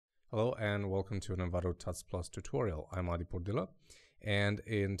Hello and welcome to an Envato Tuts Plus tutorial. I'm Adi Pordila, and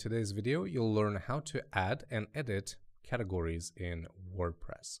in today's video you'll learn how to add and edit categories in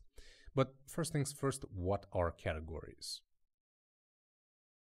WordPress. But first things first, what are categories?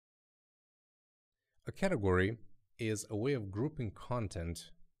 A category is a way of grouping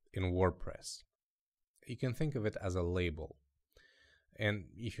content in WordPress. You can think of it as a label. And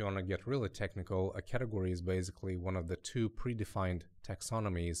if you want to get really technical, a category is basically one of the two predefined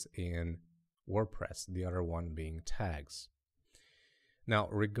taxonomies in WordPress, the other one being tags. Now,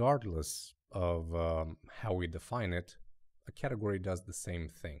 regardless of how we define it, a category does the same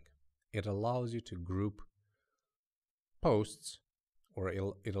thing. It allows you to group posts, or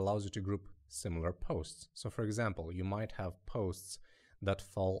it allows you to group similar posts. So for example, you might have posts that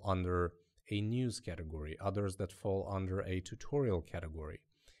fall under a news category, others that fall under a tutorial category.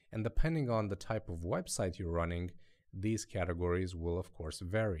 And depending on the type of website you're running, these categories will of course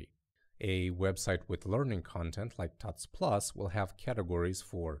vary. A website with learning content like Tuts Plus will have categories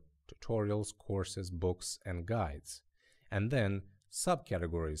for tutorials, courses, books, and guides. And then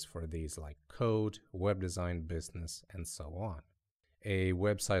subcategories for these like code, web design, business, and so on. A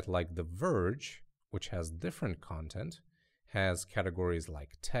website like The Verge, which has different content, has categories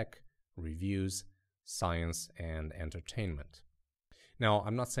like tech, reviews, science, and entertainment. Now,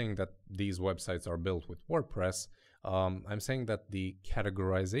 I'm not saying that these websites are built with WordPress. I'm saying that the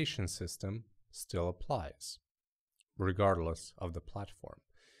categorization system still applies, regardless of the platform.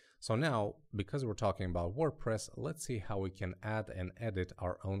 So now, because we're talking about WordPress, let's see how we can add and edit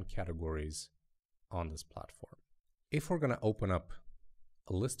our own categories on this platform. If we're going to open up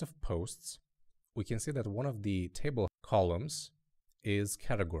a list of posts, we can see that one of the table columns is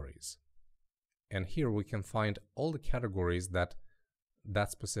categories. And here we can find all the categories that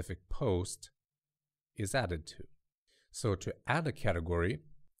that specific post is added to. So to add a category,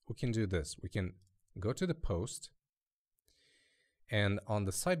 we can do this. We can go to the post, and on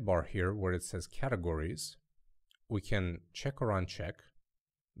the sidebar here where it says categories, we can check or uncheck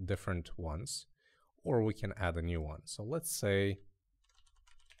different ones, or we can add a new one. So let's say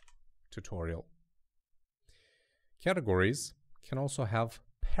tutorial. Categories can also have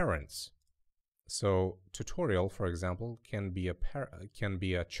parents. So tutorial, for example, can be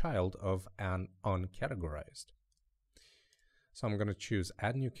a child of an uncategorized. So I'm going to choose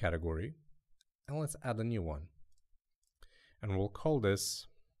add new category, and let's add a new one. And we'll call this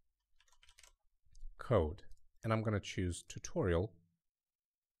code. And I'm going to choose tutorial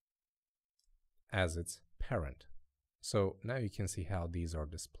as its parent. So now you can see how these are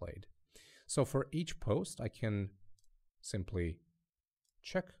displayed. So for each post, I can simply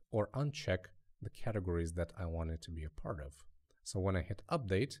check or uncheck the categories that I want it to be a part of. So when I hit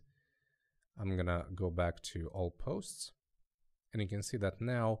update, I'm gonna go back to all posts, and you can see that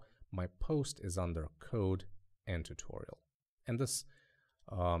now my post is under code and tutorial. And this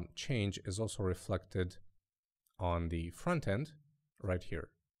change is also reflected on the front end right here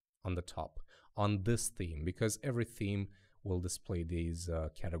on the top on this theme, because every theme will display these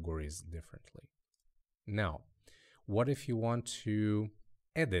categories differently. Now, what if you want to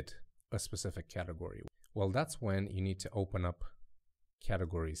edit a specific category? Well, that's when you need to open up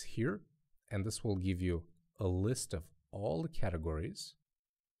categories here, and this will give you a list of all the categories.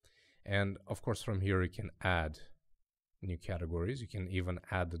 And of course, from here you can add new categories. You can even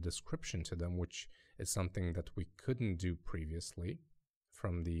add the description to them, which is something that we couldn't do previously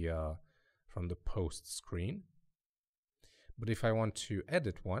from the post screen. But if I want to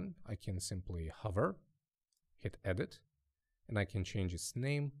edit one, I can simply hover, hit edit, and I can change its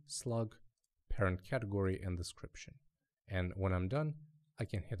name, slug, parent category, and description. And when I'm done, I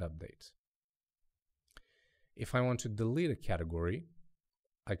can hit update. If I want to delete a category,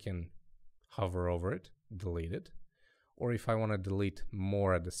 I can hover over it, delete it. Or if I want to delete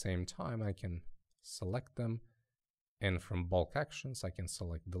more at the same time, I can select them. And from bulk actions, I can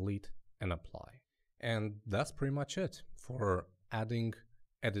select delete and apply. And that's pretty much it for adding,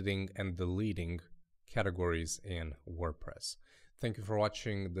 editing, and deleting categories in WordPress. Thank you for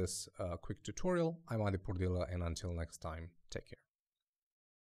watching this quick tutorial. I'm Adi Pordila, and until next time, take care.